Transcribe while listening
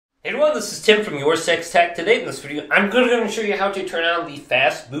Hey everyone, this is Tim from YourSixTech. Today in this video, I'm going to show you how to turn on the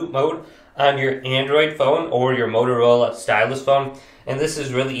fast boot mode on your Android phone or your Motorola Stylus phone. And this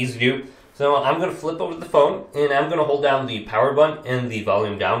is really easy to do. So I'm going to flip over the phone and I'm going to hold down the power button and the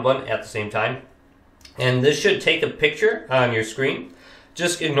volume down button at the same time. And this should take a picture on your screen.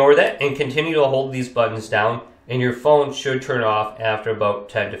 Just ignore that and continue to hold these buttons down. And your phone should turn off after about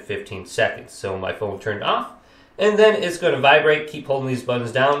 10 to 15 seconds. So my phone turned off. And then it's going to vibrate. Keep holding these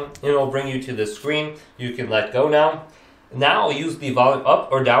buttons down and it'll bring you to the screen. You can let go now. Now I'll use the volume up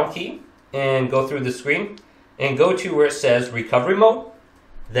or down key and go through the screen and go to where it says recovery mode.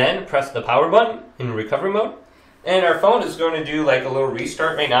 Then press the power button in recovery mode. And our phone is going to do like a little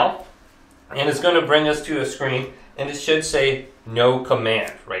restart right now. And it's going to bring us to a screen and it should say no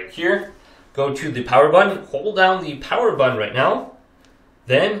command right here. Go to the power button, hold down the power button right now.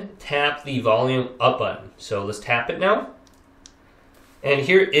 Then tap the volume up button. So let's tap it now. And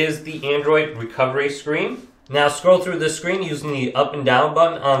here is the Android recovery screen. Now scroll through the screen using the up and down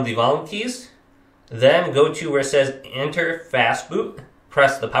button on the volume keys. Then go to where it says enter fast boot.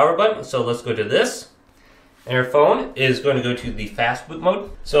 Press the power button. So let's go to this. And our phone is going to go to the fast boot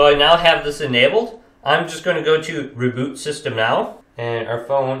mode. So I now have this enabled. I'm just going to go to reboot system now. And our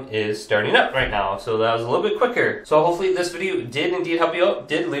phone is starting up right now, so that was a little bit quicker. So hopefully this video did indeed help you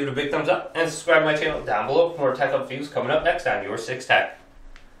out. Leave it a big thumbs up and subscribe to my channel down below for more tech up views coming up next on YourSixTech.